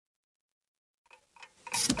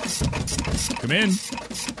Come in.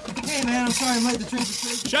 Hey, man, I'm sorry I'm late. The train's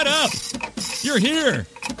late. Shut up! You're here!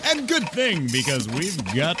 And good thing, because we've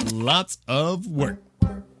got lots of work.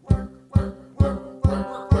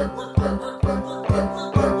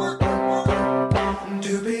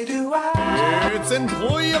 It's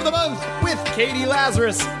Employee of the Month with Katie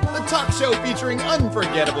Lazarus, the talk show featuring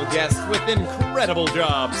unforgettable guests with incredible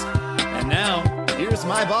jobs. And now, here's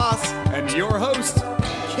my boss and your host,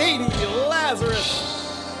 Katie Lazarus.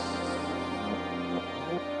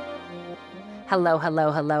 Hello,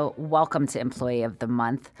 hello, hello. Welcome to Employee of the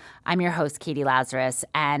Month. I'm your host, Katie Lazarus,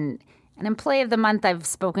 and an Employee of the Month, I've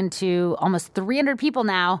spoken to almost 300 people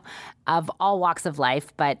now of all walks of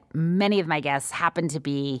life, but many of my guests happen to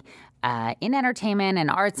be in entertainment and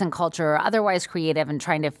arts and culture or otherwise creative and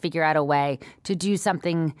trying to figure out a way to do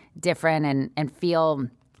something different and feel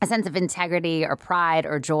a sense of integrity or pride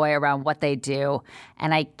or joy around what they do.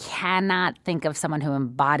 And I cannot think of someone who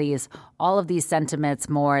embodies all of these sentiments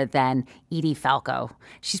more than Edie Falco.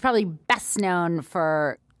 She's probably best known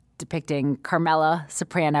for depicting Carmela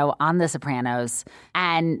Soprano on The Sopranos,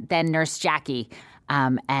 and then Nurse Jackie.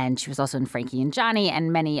 And she was also in Frankie and Johnny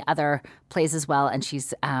and many other plays as well. And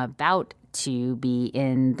she's about to be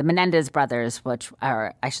in The Menendez Brothers, which,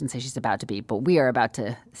 or I shouldn't say she's about to be, but we are about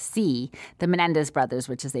to see The Menendez Brothers,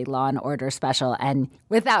 which is a Law and Order special. And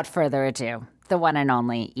without further ado, the one and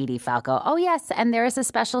only Edie Falco. Oh, yes, and there is a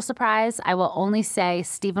special surprise. I will only say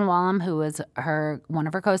Stephen Wallum, who is one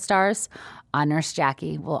of her co-stars on Nurse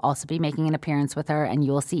Jackie, will also be making an appearance with her, and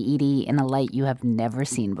you will see Edie in a light you have never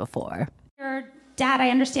seen before. Your dad, I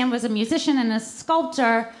understand, was a musician and a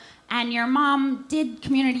sculptor, and your mom did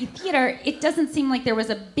community theater. It doesn't seem like there was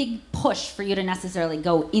a big push for you to necessarily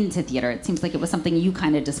go into theater. It seems like it was something you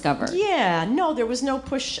kind of discovered. Yeah, no, there was no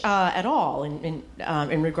push at all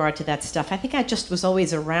in regard to that stuff. I think I just was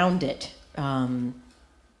always around it. And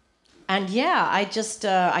yeah, I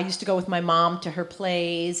used to go with my mom to her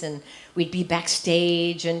plays, and we'd be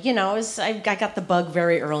backstage, and I got the bug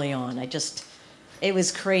very early on. It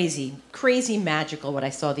was crazy magical what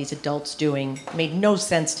I saw these adults doing. It made no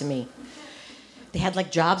sense to me. They had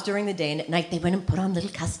like jobs during the day, and at night they went and put on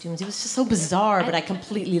little costumes. It was just so bizarre, but I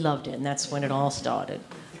completely loved it, and that's when it all started.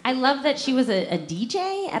 I love that she was a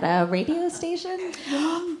DJ at a radio station.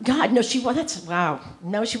 God, no, wow.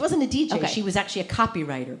 No, she wasn't a DJ. Okay. She was actually a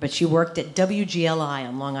copywriter, but she worked at WGLI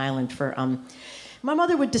on Long Island for, my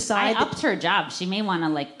mother would decide... I upped her job. She may want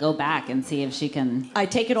to, go back and see if she can I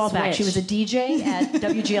take it all back. She was a DJ at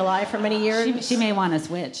WGLI for many years. She may want to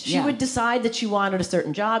switch. She would decide that she wanted a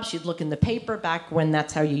certain job. She'd look in the paper back when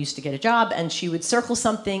that's how you used to get a job, and she would circle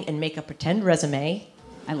something and make a pretend resume.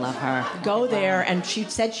 I love her. Go there, and she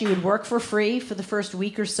said she would work for free for the first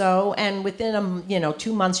week or so, and within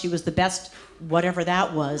 2 months she was the best whatever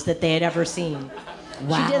that was that they had ever seen.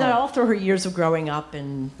 Wow. She did that all through her years of growing up,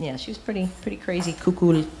 and yeah, she was pretty crazy,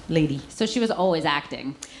 cuckoo lady. So she was always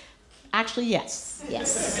acting? Actually, yes.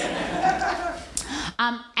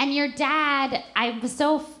 And your dad, I was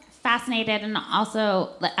so fascinated, and also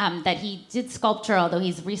that he did sculpture, although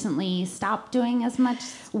he's recently stopped doing as much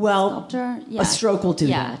sculpture. Yeah. A stroke will do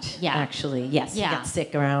that, yeah. actually. Yes, yeah. He got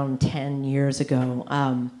sick around 10 years ago.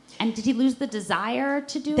 And did he lose the desire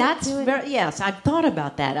to do it? Yes, I've thought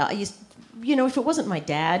about that. If it wasn't my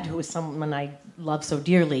dad, who was someone I love so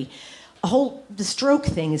dearly, the stroke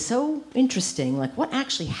thing is so interesting. Like, what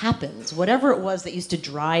actually happens? Whatever it was that used to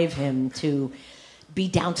drive him to be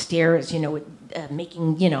downstairs,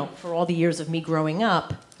 making, for all the years of me growing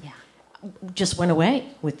up, just went away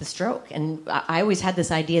with the stroke. And I always had this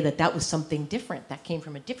idea that was something different, that came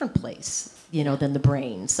from a different place, than the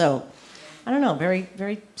brain. So, I don't know, very,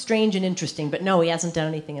 very strange and interesting. But no, he hasn't done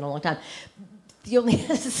anything in a long time. The only...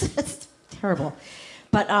 it's terrible.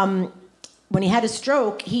 But when he had his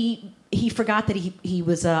stroke, he forgot that he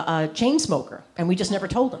was a chain smoker, and we just never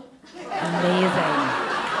told him. Amazing.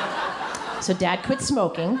 So Dad quit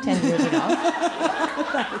smoking 10 years ago.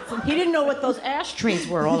 He didn't know what those ashtrays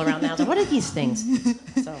were all around the house. What are these things?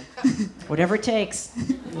 So, whatever it takes.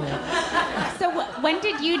 So when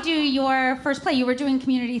did you do your first play? You were doing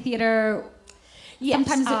community theater. Yes,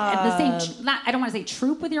 sometimes at the same. I don't want to say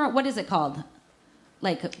troupe with your. What is it called?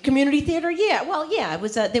 Like community theater? Yeah. Well, yeah. It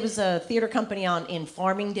was. There was a theater company in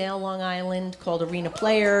Farmingdale, Long Island, called Arena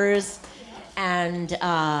Players, and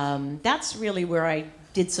that's really where I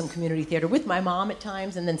did some community theater with my mom at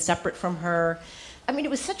times, and then separate from her. I mean,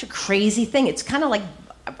 it was such a crazy thing. It's kind of like,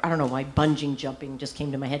 I don't know why bungee jumping just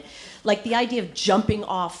came to my head. Like the idea of jumping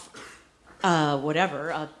off,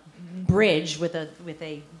 a bridge with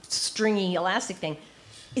a stringy elastic thing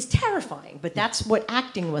is terrifying. But that's what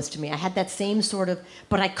acting was to me. I had that same sort of,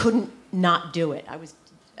 but I couldn't not do it.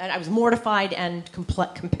 And I was mortified and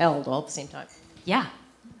compelled all at the same time. Yeah.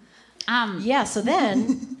 Yeah. So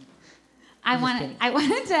then. I wanted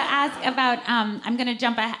to ask about. I'm going to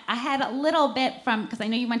jump ahead a little bit from because I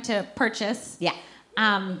know you went to Purchase. Yeah.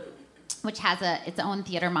 Which has its own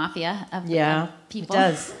theater mafia of people.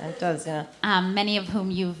 It does. Yeah. Many of whom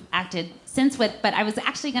you've acted since with. But I was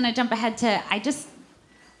actually going to jump ahead to. I just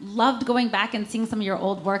loved going back and seeing some of your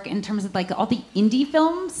old work in terms of like all the indie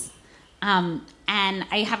films. And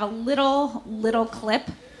I have a little clip.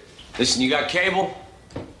 Listen, you got cable?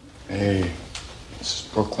 Hey, this is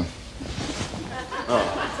Brooklyn. Oh.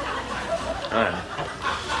 All right.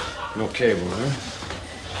 No cable, huh?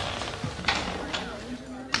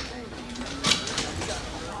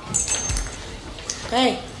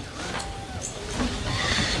 Hey.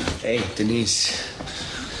 Hey, Denise.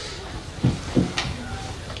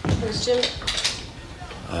 Where's Jimmy?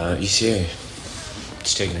 He's here.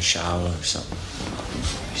 He's taking a shower or something.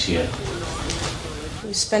 He's here.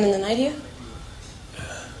 You spending the night here?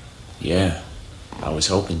 Yeah, I was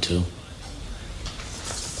hoping to.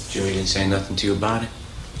 Jimmy didn't say nothing to you about it?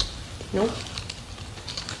 Nope.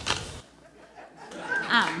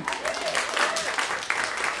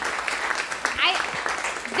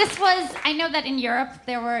 I know that in Europe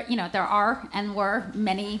there were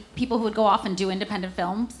many people who would go off and do independent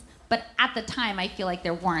films, but at the time I feel like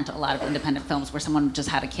there weren't a lot of independent films where someone just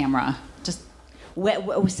had a camera. Just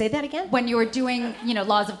say that again? When you were doing,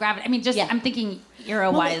 Laws of Gravity. I mean, I'm thinking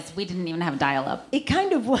era-wise, we didn't even have dial-up. It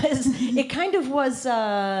kind of was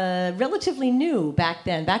relatively new back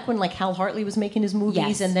then. Back when like Hal Hartley was making his movies,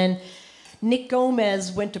 yes. And then Nick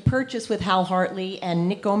Gomez went to Purchase with Hal Hartley, and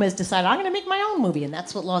Nick Gomez decided, I'm going to make my own movie, and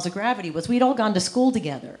that's what Laws of Gravity was. We'd all gone to school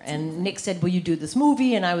together, and Nick said, will you do this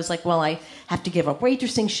movie? And I was like, well, I have to give up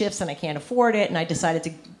waitressing shifts, and I can't afford it, and I decided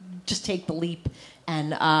to just take the leap,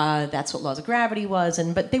 and that's what Laws of Gravity was.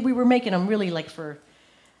 We were making them really like for,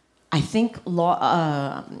 I think,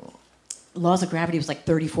 Laws of Gravity was like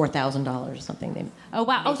 $34,000 or something. Oh,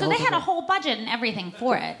 wow. Oh, so they had a whole budget and everything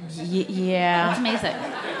for it. Yeah. That's amazing.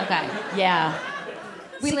 Okay. Yeah.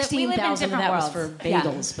 We live in 16,000 different of that worlds. was for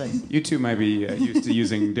bagels, but... You two might be used to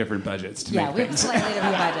using different budgets to Yeah, make we have things. slightly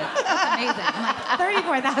different budgets. That's amazing. I'm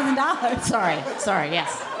like, $34,000. Sorry,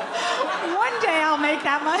 yes. One day I'll make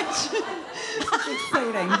that much. That's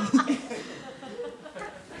exciting.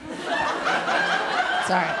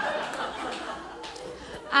 Sorry.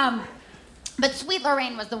 But Sweet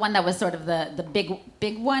Lorraine was the one that was sort of the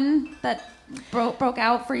big one that broke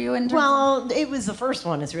out for you in terms Well, it was the first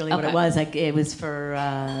one is really what it Okay. was. It was for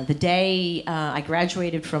the day I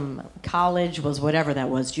graduated from college was whatever that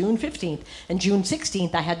was, June 15th. And June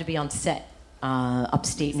 16th, I had to be on set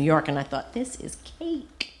upstate New York. And I thought, this is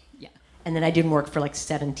cake. Yeah. And then I didn't work for like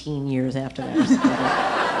 17 years after that.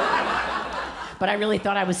 But I really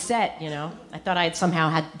thought I was set, I thought I had somehow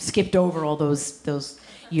had skipped over all those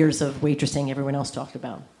years of waitressing everyone else talked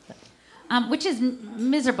about. which is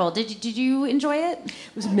miserable. Did you enjoy it?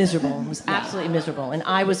 It was miserable. It was absolutely miserable. And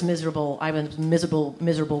I was miserable. I was a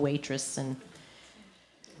miserable waitress. And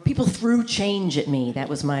people threw change at me. That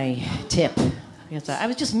was my tip. I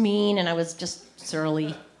was just mean and I was just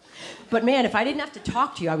surly. But man, if I didn't have to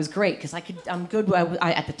talk to you, I was great because I'm good.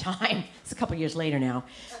 At the time, it's a couple years later now,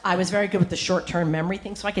 I was very good with the short-term memory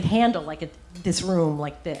thing, so I could handle this room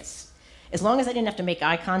like this. As long as I didn't have to make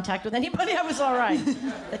eye contact with anybody, I was all right.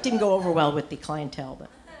 That didn't go over well with the clientele, but.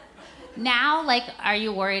 Now, are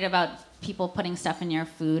you worried about people putting stuff in your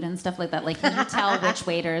food and stuff like that? Like, can you tell which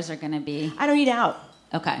waiters are going to be? I don't eat out.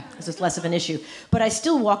 Okay. Because it's less of an issue. But I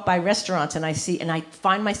still walk by restaurants and I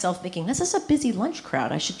find myself thinking, this is a busy lunch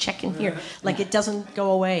crowd. I should check in here. It doesn't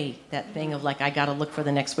go away, that thing of I got to look for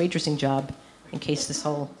the next waitressing job in case this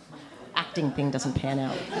whole acting thing doesn't pan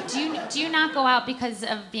out. Do you not go out because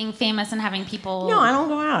of being famous and having people? No, I don't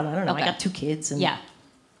go out. I don't know. Okay. I got 2 kids. And Yeah.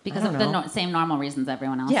 Because of the same normal reasons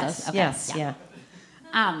everyone else does? Okay. Yes, yeah.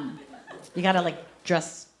 You got to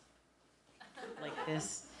dress like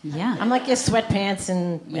this. Yeah. I'm like, sweatpants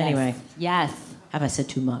and anyway. Yes. Have I said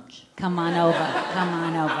too much? Come on over.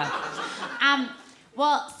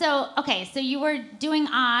 So you were doing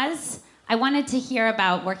Oz. I wanted to hear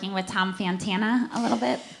about working with Tom Fontana a little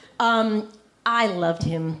bit. I loved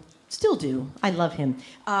him. Still do. I love him.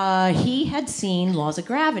 He had seen Laws of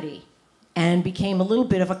Gravity and became a little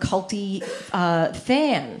bit of a culty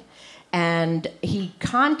fan. And he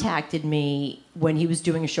contacted me when he was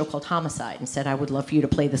doing a show called Homicide and said, I would love for you to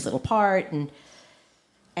play this little part. And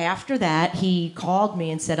after that, he called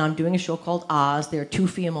me and said, I'm doing a show called Oz. There are 2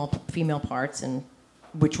 female parts, and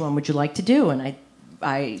which one would you like to do? And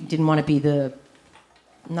I didn't want to be the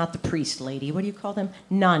not the priest lady. What do you call them?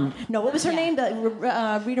 Nun. No, what was her name?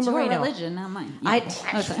 Rita Moreno. Your religion, not mine.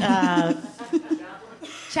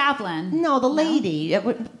 Chaplain. No, the lady.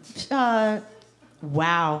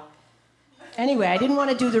 Wow. Anyway, I didn't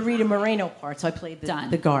want to do the Rita Moreno part, so I played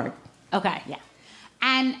the guard. Okay. Yeah.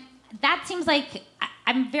 And that seems like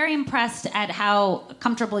I'm very impressed at how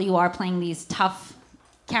comfortable you are playing these tough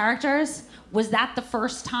characters. Was that the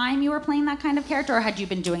first time you were playing that kind of character, or had you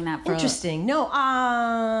been doing that for? Interesting. No,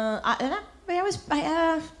 that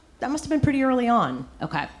must have been pretty early on.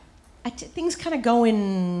 Okay. Things kind of go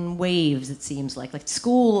in waves. It seems like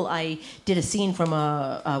school. I did a scene from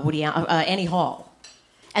Annie Hall.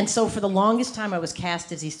 And so for the longest time, I was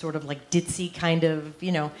cast as these sort of like ditzy kind of,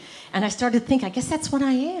 and I started to think, I guess that's what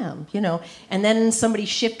I am, And then somebody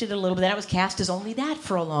shifted a little bit. Then I was cast as only that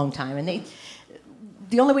for a long time. And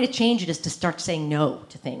the only way to change it is to start saying no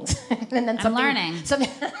to things. And then I'm learning.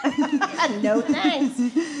 No thanks.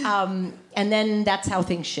 And then that's how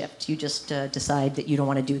things shift. You just decide that you don't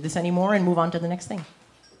want to do this anymore and move on to the next thing.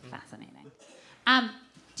 Fascinating.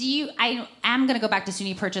 I am going to go back to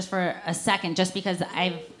SUNY Purchase for a second, just because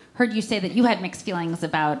I've heard you say that you had mixed feelings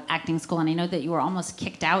about acting school, and I know that you were almost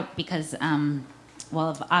kicked out because, of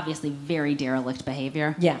obviously very derelict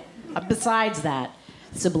behavior. Yeah. Besides that,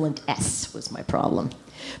 sibilant S was my problem.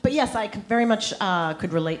 But yes, I very much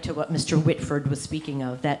could relate to what Mr. Whitford was speaking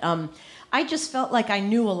of, that I just felt like I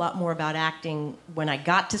knew a lot more about acting when I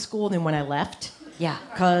got to school than when I left. Yeah.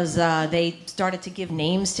 Because they started to give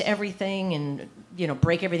names to everything and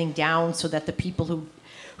break everything down so that the people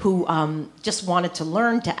who just wanted to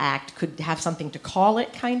learn to act could have something to call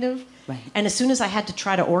it, kind of. Right. And as soon as I had to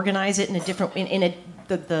try to organize it in a different,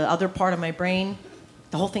 the other part of my brain,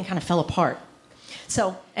 the whole thing kind of fell apart.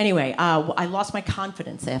 So anyway, I lost my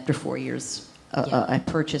confidence after 4 years. I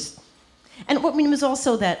purchased, and what was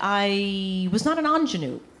also that I was not an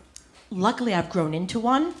ingenue. Luckily, I've grown into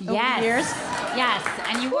one over the years. Yes,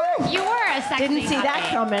 and you were a sexy. Didn't see that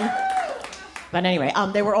coming. But anyway,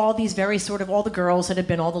 there were all these very sort of all the girls that had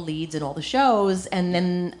been all the leads in all the shows, and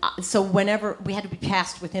then so whenever we had to be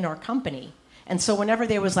cast within our company, and so whenever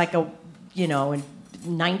there was like a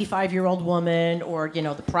 95-year-old woman or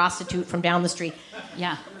the prostitute from down the street,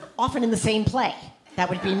 often in the same play, that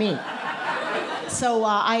would be me. So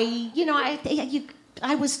I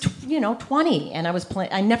was 20, and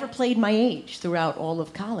I never played my age throughout all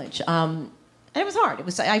of college. And it was hard. It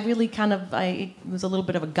was it was a little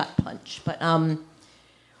bit of a gut punch. But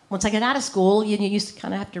once I got out of school, you used to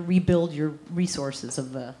kind of have to rebuild your resources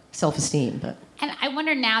of self-esteem. And I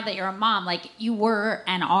wonder now that you're a mom, like you were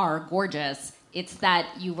and are gorgeous. It's that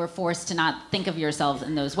you were forced to not think of yourself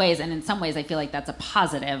in those ways. And in some ways, I feel like that's a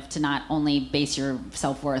positive, to not only base your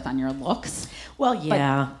self-worth on your looks. Well,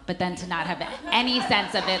 yeah. But then to not have any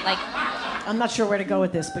sense of it, like... I'm not sure where to go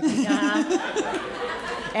with this, but...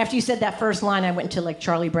 After you said that first line, I went into like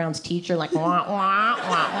Charlie Brown's teacher, like wah, wah, wah,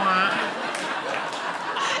 wah.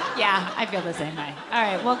 Yeah, I feel the same way. All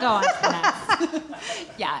right, we'll go on to the next.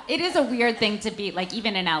 Yeah, it is a weird thing to be, like,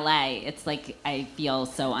 even in LA, it's like I feel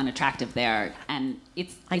so unattractive there, and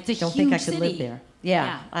it's a huge city. I don't think I could live there.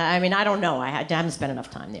 Yeah. I mean, I don't know. I haven't spent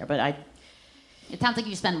enough time there, but It sounds like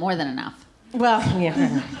you spend more than enough. Well,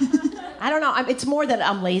 yeah. I don't know. It's more that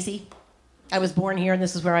I'm lazy. I was born here, and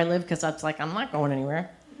this is where I live, because it's like, I'm not going anywhere.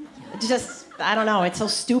 It's just, I don't know, it's so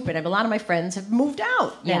stupid. A lot of my friends have moved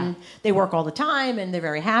out, and they work all the time, and they're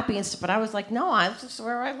very happy and stuff, but I was like, no, this is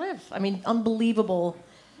where I live. I mean, unbelievable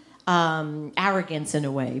arrogance in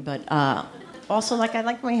a way, but also, like, I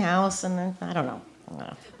like my house, and I don't know.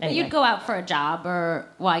 Anyway. But you'd go out for a job, or,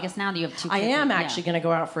 well, I guess now that you have 2 kids. I am actually going to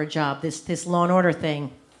go out for a job, this Law and Order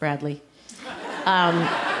thing, Bradley.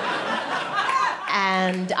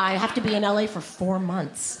 And I have to be in LA for 4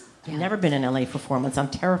 months. I've never been in LA for 4 months. I'm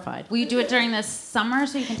terrified. Will you do it during the summer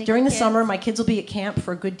so you can take During your the kids? summer, my kids will be at camp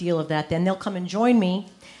for a good deal of that. Then they'll come and join me,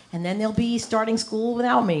 and then they'll be starting school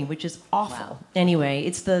without me, which is awful. Wow. Anyway,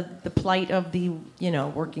 it's the plight of the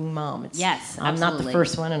working mom. Yes, I'm not the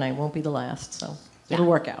first one, and I won't be the last. So it'll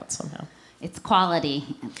work out somehow. It's quality.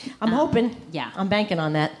 I'm hoping. Yeah, I'm banking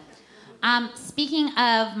on that. Speaking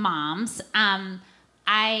of moms,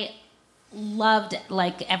 I loved,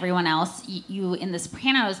 like everyone else, you in The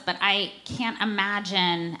Sopranos, but I can't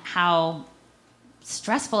imagine how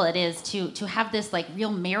stressful it is to have this like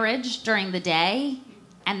real marriage during the day,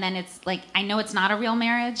 and then it's like, I know it's not a real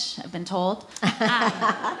marriage, I've been told,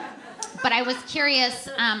 but I was curious,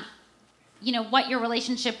 what your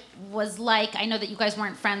relationship was like. I know that you guys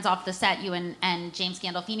weren't friends off the set, you and James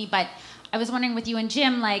Gandolfini, but I was wondering with you and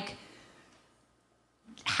Jim, like,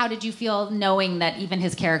 how did you feel knowing that even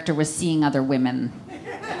his character was seeing other women?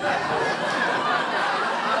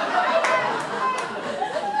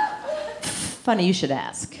 funny you should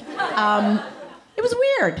ask. It was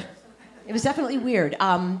weird. It was definitely weird.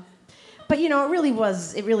 But you know, it really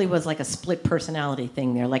was like a split personality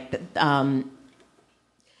thing there. Like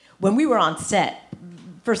when we were on set,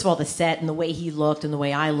 first of all, the set and the way he looked and the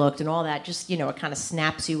way I looked and all that, just, you know, it kind of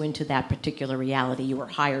snaps you into that particular reality you were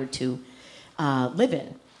hired to live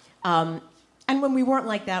in. And when we weren't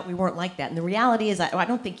like that, we weren't like that. And the reality is, I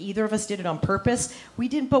don't think either of us did it on purpose. We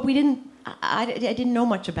didn't. I didn't know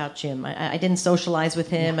much about Jim. I didn't socialize with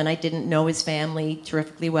him, and I didn't know his family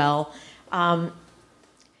terrifically well. The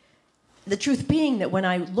truth being that when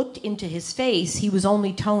I looked into his face, he was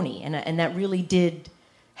only Tony, and that really did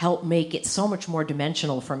help make it so much more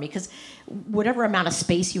dimensional for me. Because whatever amount of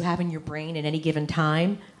space you have in your brain at any given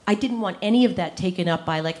time, I didn't want any of that taken up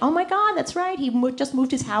by like, oh my God, that's right, he just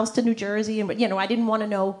moved his house to New Jersey, and you know, I didn't want to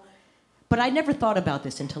know. But I never thought about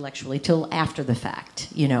this intellectually till after the fact.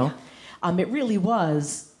 You know, it really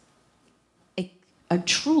was a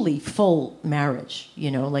truly full marriage. You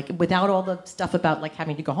know, like without all the stuff about like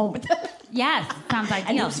having to go home with them. Yes, sounds ideal.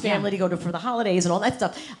 And his family to go to for the holidays and all that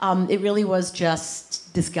stuff. It really was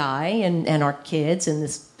just this guy and our kids and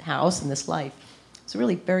this house and this life. It's a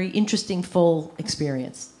really very interesting, full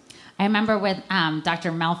experience. I remember with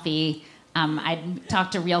Dr. Melfi, I'd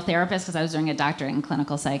talked to real therapists because I was doing a doctorate in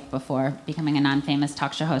clinical psych before becoming a non-famous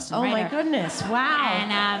talk show host and writer. Oh my goodness, wow.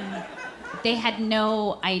 And they had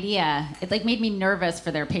no idea. It like made me nervous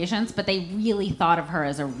for their patients, but they really thought of her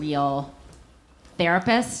as a real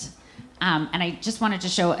therapist. And I just wanted to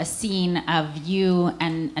show a scene of you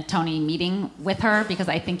and Tony meeting with her because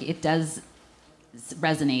I think it does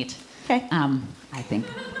resonate. Okay. I think.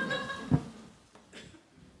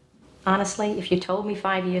 Honestly, if you told me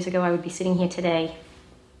 5 years ago I would be sitting here today.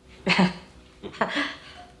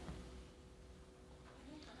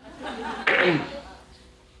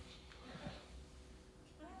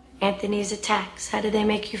 Anthony's attacks, how did they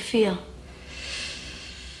make you feel?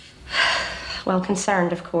 Well,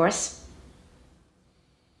 concerned, of course.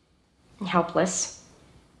 Helpless.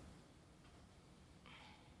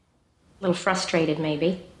 A little frustrated,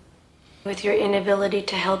 maybe. With your inability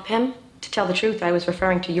to help him? To tell the truth, I was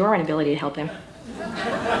referring to your inability to help him.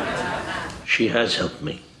 She has helped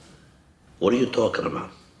me. What are you talking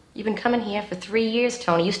about? You've been coming here for 3 years,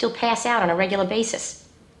 Tony. You still pass out on a regular basis.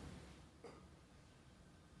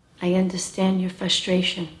 I understand your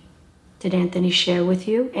frustration. Did Anthony share with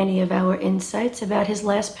you any of our insights about his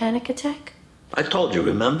last panic attack? I told you,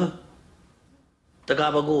 remember? The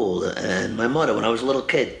gabagool and my mother when I was a little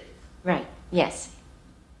kid. Right, yes.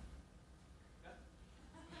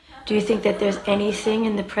 Do you think that there's anything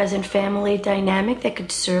in the present family dynamic that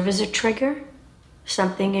could serve as a trigger?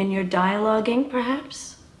 Something in your dialoguing,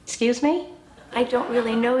 perhaps? Excuse me? I don't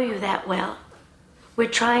really know you that well. We're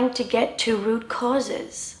trying to get to root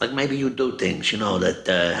causes. Like maybe you do things, you know, that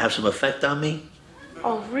have some effect on me.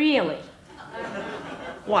 Oh, really?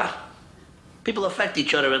 What? People affect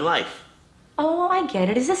each other in life. Oh, I get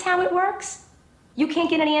it. Is this how it works? You can't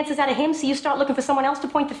get any answers out of him, so you start looking for someone else to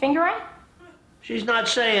point the finger at? She's not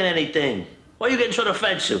saying anything. Why are you getting so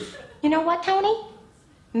defensive? You know what, Tony?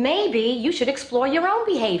 Maybe you should explore your own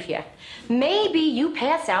behavior. Maybe you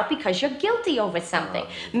pass out because you're guilty over something.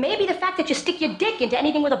 Maybe the fact that you stick your dick into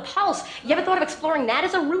anything with a pulse. You ever thought of exploring that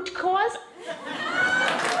as a root cause?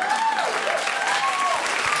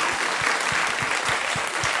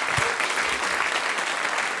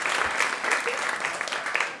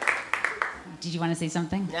 Did you want to say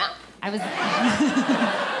something? No.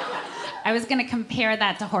 I was going to compare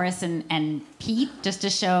that to Horace and Pete just to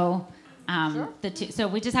show the two. So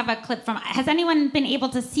we just have a clip from. Has anyone been able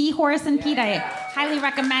to see Horace and Pete? I highly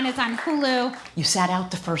recommend. It's on Hulu. You sat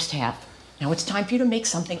out the first half. Now it's time for you to make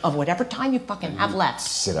something of whatever time you fucking have left.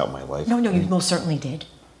 Sit out my life. No, you most certainly did.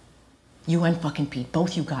 You and fucking Pete,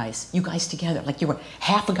 both you guys together, like you were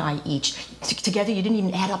half a guy each. Together you didn't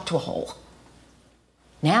even add up to a whole.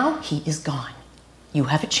 Now he is gone. You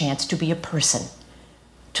have a chance to be a person.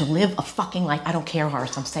 To live a fucking life. I don't care,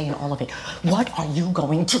 Horace, I'm saying all of it. What are you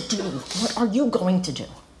going to do? What are you going to do?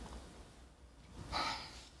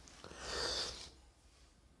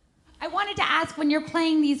 I wanted to ask, when you're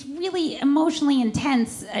playing these really emotionally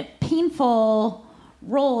intense, painful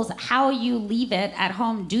roles, how you leave it at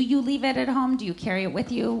home. Do you leave it at home? Do you carry it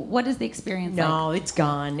with you? What is the experience like? No, it's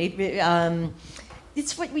gone.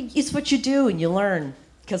 It's what you do and you learn.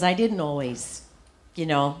 Because I didn't always, you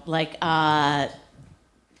know, like,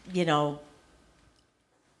 you know,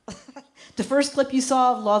 the first clip you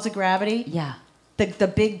saw of Laws of Gravity? Yeah. The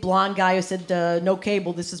big blonde guy who said, no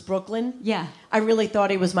cable, this is Brooklyn? Yeah. I really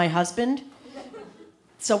thought he was my husband.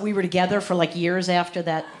 So we were together for like years after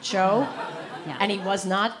that show. Yeah. And he was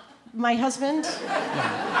not my husband.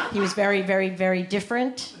 He was very, very, very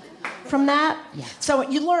different from that. Yeah. So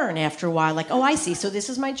you learn after a while, like, oh, I see. So this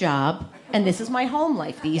is my job, and this is my home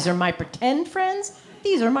life. These are my pretend friends.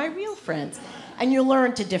 These are my real friends. And you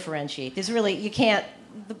learn to differentiate. There's really, you can't,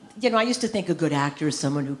 I used to think a good actor is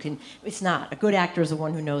someone who can, it's not. A good actor is the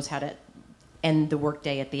one who knows how to end the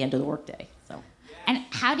workday at the end of the workday. So. And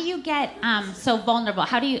how do you get so vulnerable?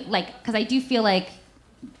 How do you, because I do feel like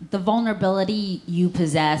the vulnerability you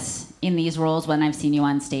possess in these roles when I've seen you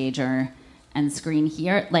on stage and screen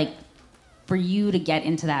here, for you to get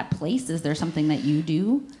into that place, is there something that you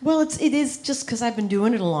do? Well, it is just because I've been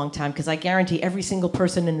doing it a long time, because I guarantee every single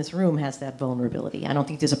person in this room has that vulnerability. I don't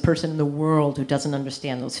think there's a person in the world who doesn't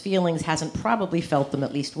understand those feelings, hasn't probably felt them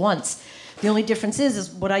at least once. The only difference is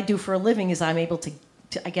what I do for a living is I'm able to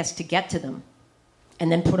get to them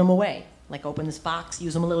and then put them away. Like open this box,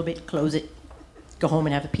 use them a little bit, close it, go home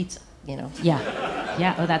and have a pizza, Yeah.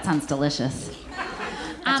 Yeah. Oh, that sounds delicious.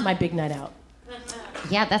 That's my big night out.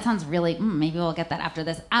 Yeah, that sounds really... maybe we'll get that after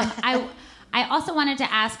this. I also wanted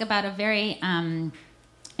to ask about a very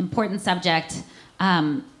important subject,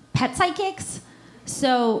 pet psychics.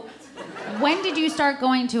 So when did you start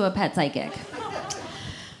going to a pet psychic?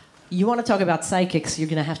 You want to talk about psychics, you're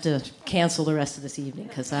going to have to cancel the rest of this evening,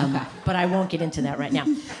 okay. But I won't get into that right now.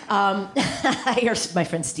 I hear my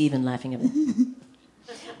friend Steven laughing at me.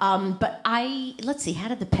 But let's see, how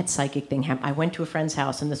did the pet psychic thing happen? I went to a friend's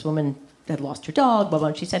house, and this woman had lost her dog, blah, blah,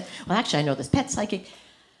 and she said, well, actually, I know this pet psychic.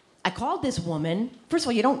 I called this woman. First of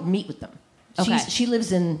all, you don't meet with them. Okay. She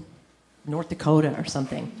lives in North Dakota or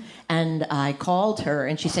something. And I called her,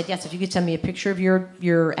 and she said, yes, if you could send me a picture of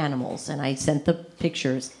your animals. And I sent the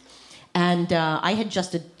pictures. And I had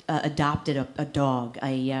just adopted a dog,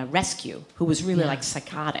 a rescue, who was really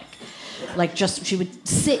psychotic. She would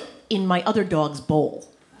sit in my other dog's bowl,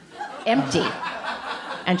 empty.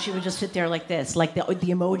 And she would just sit there like this, like the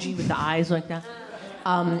emoji with the eyes like that.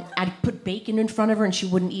 I'd put bacon in front of her, and she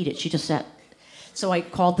wouldn't eat it. She just sat. So I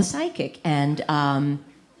called the psychic, and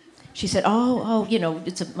she said, oh,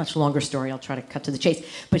 it's a much longer story. I'll try to cut to the chase.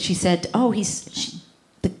 But she said,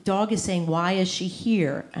 the dog is saying, why is she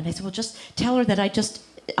here? And I said, well, just tell her that I just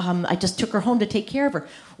took her home to take care of her.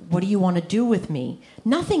 What do you want to do with me?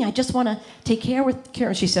 Nothing. I just want to take care of her.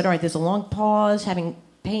 And she said, all right, there's a long pause, having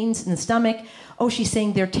pains in the stomach. Oh, she's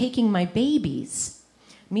saying they're taking my babies.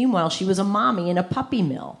 Meanwhile, she was a mommy in a puppy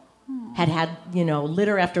mill. Had,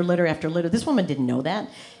 litter after litter after litter. This woman didn't know that.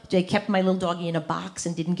 They kept my little doggie in a box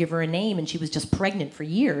and didn't give her a name, and she was just pregnant for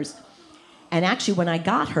years. And actually, when I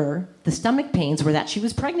got her, the stomach pains were that she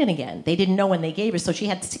was pregnant again. They didn't know when they gave her, so she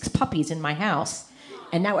had 6 puppies in my house.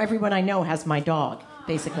 And now everyone I know has my dog,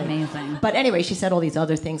 basically. Amazing. But anyway, she said all these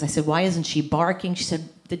other things. I said, why isn't she barking? She said,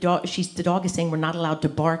 the dog is saying we're not allowed to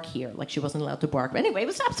bark here, like she wasn't allowed to bark. But anyway, it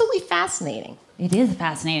was absolutely fascinating. It is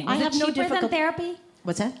fascinating. I Is have it no cheaper than difficult- therapy?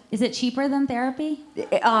 What's that? Is it cheaper than therapy? You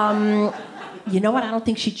know what? I don't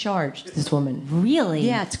think she charged, this woman. Really?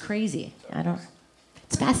 Yeah, it's crazy.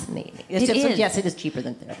 It's fascinating. It is. Yes, it is cheaper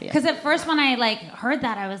than therapy. Because at first when I heard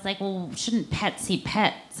that, I was like, well, shouldn't pets see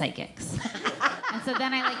pet psychics? And so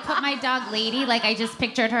then I put my dog Lady, I just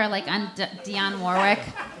pictured her on Dionne Warwick.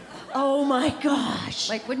 Oh my gosh.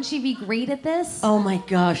 Wouldn't she be great at this? Oh my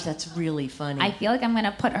gosh, that's really funny. I feel like I'm going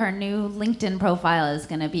to put her new LinkedIn profile is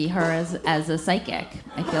going to be her as a psychic.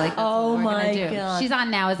 I feel like that's what we're going to do. God. She's on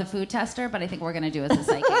now as a food tester, but I think we're going to do as a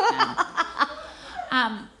psychic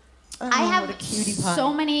now. I have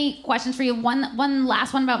so many questions for you. One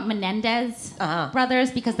last one about Menendez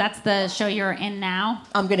brothers, because that's the show you're in now.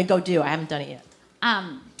 I'm going to go do. I haven't done it yet.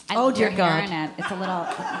 I love dear your God. hair in it. It's a little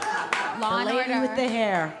Law and The lady Order. with the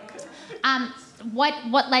hair.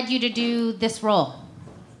 What led you to do this role?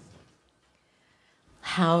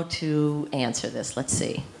 How to answer this? Let's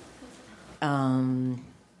see. All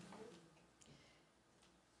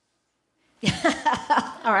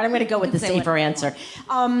right, I'm going to go with the safer answer.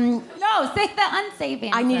 No, say the unsafe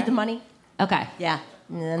answer. I needed the money. Okay. Yeah.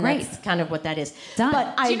 And Great. That's kind of what that is. Done.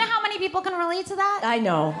 But Do you know how many people can relate to that? I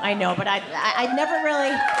know, but I never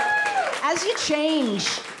really. As you change,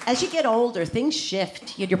 as you get older, things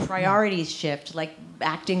shift. Your priorities shift. Like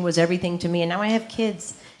acting was everything to me, and now I have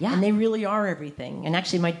kids. Yeah. And they really are everything. And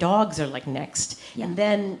actually, my dogs are next. Yeah. And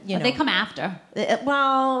then But they come after.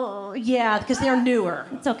 Well, yeah, because they're newer.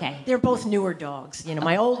 It's okay. They're both newer dogs.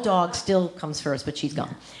 My old dog still comes first, but she's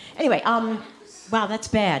gone. Anyway, wow, that's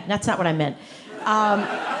bad. That's not what I meant.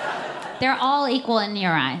 They're all equal in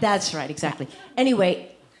your eyes. That's right, exactly. Anyway,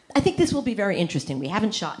 I think this will be very interesting. We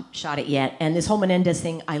haven't shot it yet, and this whole Menendez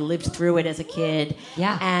thing, I lived through it as a kid.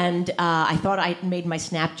 Yeah. And I thought I made my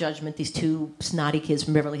snap judgment. These 2 snotty kids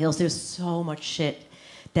from Beverly Hills. There's so much shit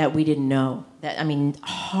that we didn't know.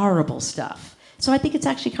 Horrible stuff. So I think it's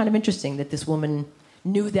actually kind of interesting that this woman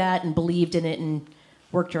knew that and believed in it and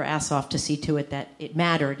worked her ass off to see to it that it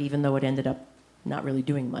mattered, even though it ended up not really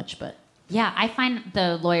doing much. But yeah, I find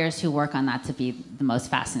the lawyers who work on that to be the most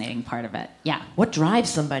fascinating part of it. Yeah. What drives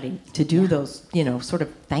somebody to do those, sort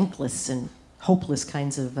of thankless and hopeless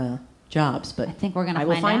kinds of jobs? But I think we're going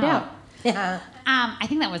to find out. Yeah. I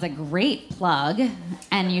think that was a great plug,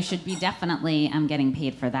 and you should be definitely getting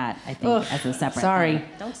paid for that, I think, as a separate Sorry. thing.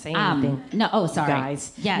 Don't say anything. No, sorry.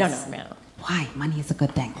 Guys. Yes. No. Why? Money is a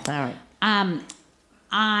good thing. All right.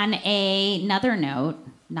 On another note,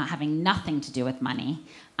 not having nothing to do with money,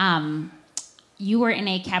 you were in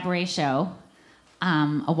a cabaret show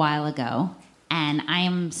a while ago, and I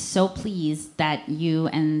am so pleased that you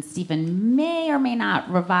and Stephen may or may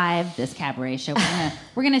not revive this cabaret show.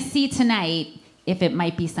 We're gonna see tonight if it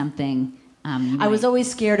might be something. I was always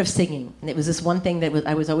scared of singing, and it was this one thing that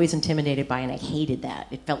I was always intimidated by, and I hated that.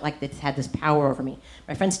 It felt like it had this power over me.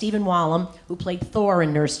 My friend Stephen Wallum, who played Thor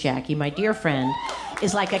in Nurse Jackie, my dear friend,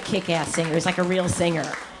 is like a kick-ass singer. He's like a real singer.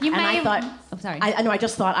 I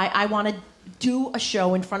just thought I want to do a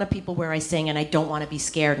show in front of people where I sing, and I don't want to be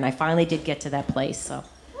scared. And I finally did get to that place. So,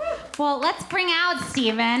 well, let's bring out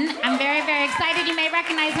Stephen. I'm very, very excited. You may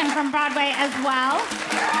recognize him from Broadway as well.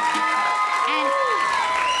 And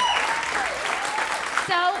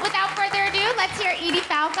so, without further ado, let's hear Edie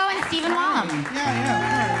Falco and Stephen Wallum.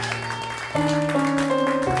 Yeah,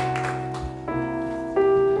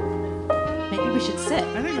 maybe we should sit.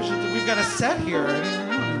 I think we should. We've got a set here. I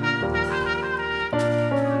didn't know.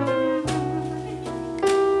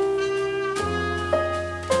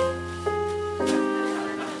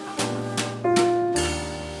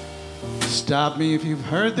 Stop me if you've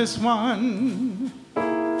heard this one.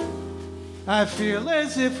 I feel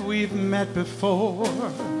as if we've met before.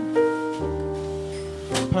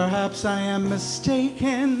 Perhaps I am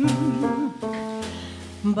mistaken,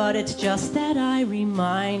 but it's just that I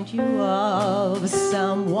remind you of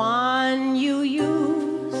someone you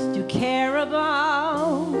used to care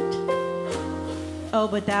about. Oh,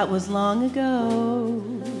 but that was long ago.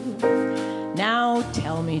 Now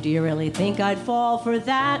tell me, do you really think I'd fall for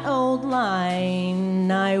that old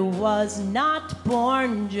line? I was not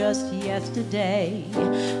born just yesterday.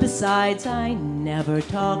 Besides, I never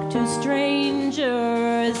talk to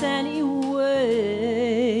strangers anyway.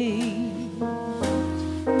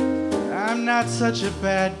 I'm not such a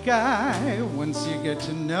bad guy once you get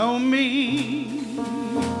to know me.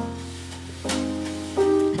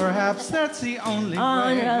 Perhaps that's the only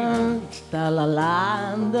way.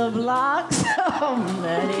 The block so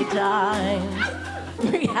many times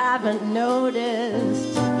we haven't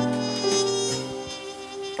noticed.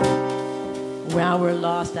 Now we're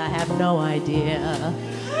lost, I have no idea.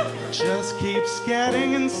 Just keep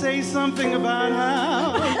scatting and say something about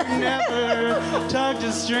how you never talk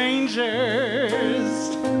to strangers.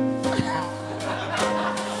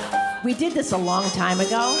 We did this a long time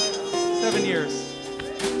ago. 7 years.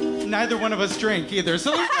 Neither one of us drink either,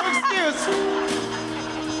 so there's no excuse.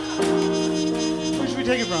 Where should we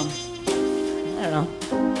take it from? I don't know.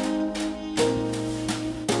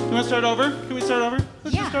 You want to start over? Can we start over?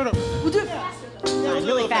 Let's just start over. We'll do it faster. No,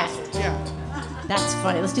 really fast. Yeah. That's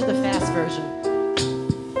funny. Let's do the fast version.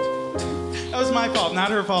 That was my fault, not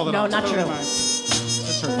her fault at all. No, not true.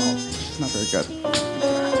 That's her fault. She's not very good.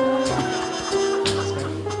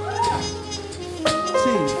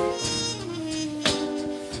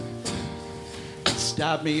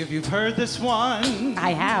 Stop me if you've heard this one.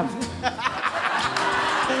 I have.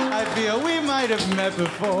 I feel we might have met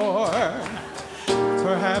before.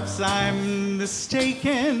 Perhaps I'm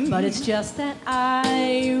mistaken, but it's just that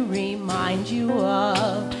I remind you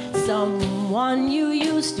of someone you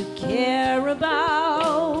used to care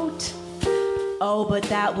about. Oh, but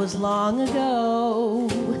that was long ago.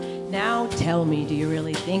 Now tell me, do you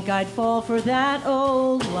really think I'd fall for that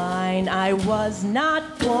old line? I was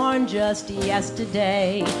not born just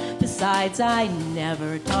yesterday. Besides, I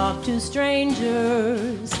never talk to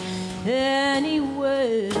strangers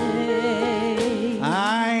anyway.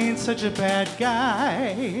 I ain't such a bad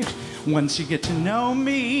guy once you get to know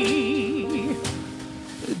me.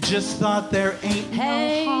 Just thought there ain't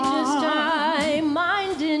no harm. Just I'm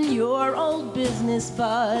minding your old business,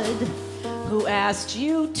 bud. Who asked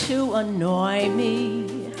you to annoy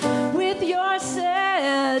me with your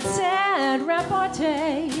sad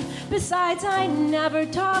repartee? Besides, I never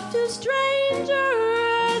talk to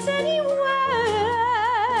strangers anyway.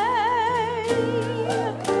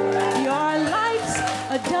 Your life's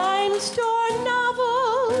a dime store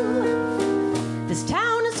novel. This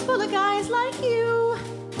town is full of guys like you,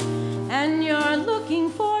 and you're looking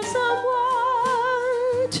for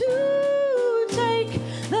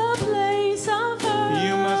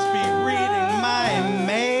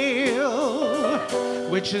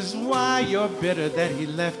which is why you're bitter that he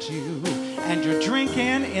left you, and you're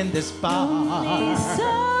drinking in this bar. These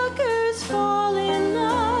suckers fall in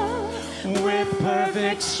love with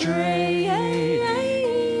perfect strangers.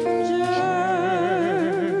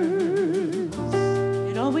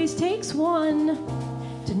 It always takes one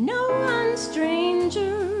to know one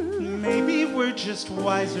stranger. Maybe we're just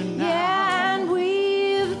wiser now. Yeah, and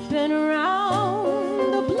we've been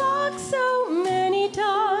around the block so many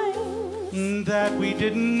times that we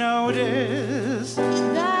didn't notice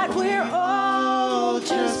that we're all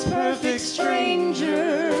just perfect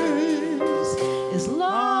strangers. As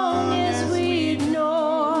long as we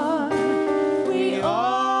ignore, we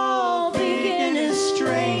all begin as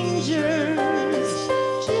strangers.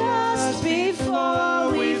 Just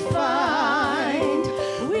before we find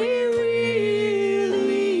we really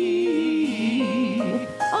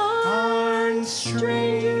aren't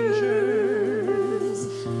strangers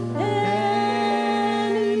anymore.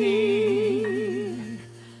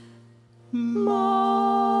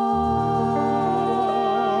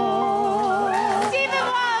 Stephen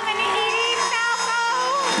Wong and Edie Falco.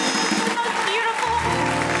 The most beautiful.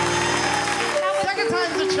 Second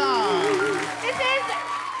time's a charm. This is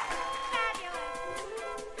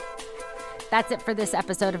That's it for this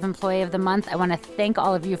episode of Employee of the Month. I want to thank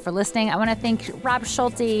all of you for listening. I want to thank Rob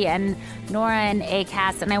Schulte and Nora and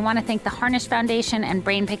ACAST, and I want to thank the Harnish Foundation and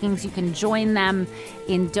Brain Pickings. You can join them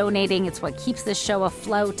in donating. It's what keeps this show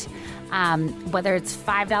afloat. Whether it's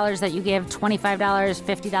 $5 that you give, $25,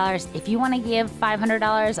 $50. If you want to give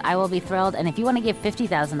 $500, I will be thrilled. And if you want to give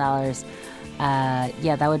 $50,000,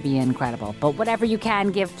 yeah, that would be incredible. But whatever you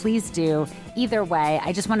can give, please do. Either way,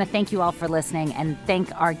 I just want to thank you all for listening and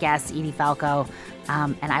thank our guest, Edie Falco.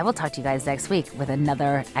 And I will talk to you guys next week with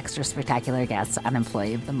another extra spectacular guest on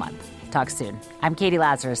Employee of the Month. Talk soon. I'm Katie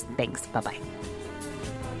Lazarus. Thanks. Bye-bye.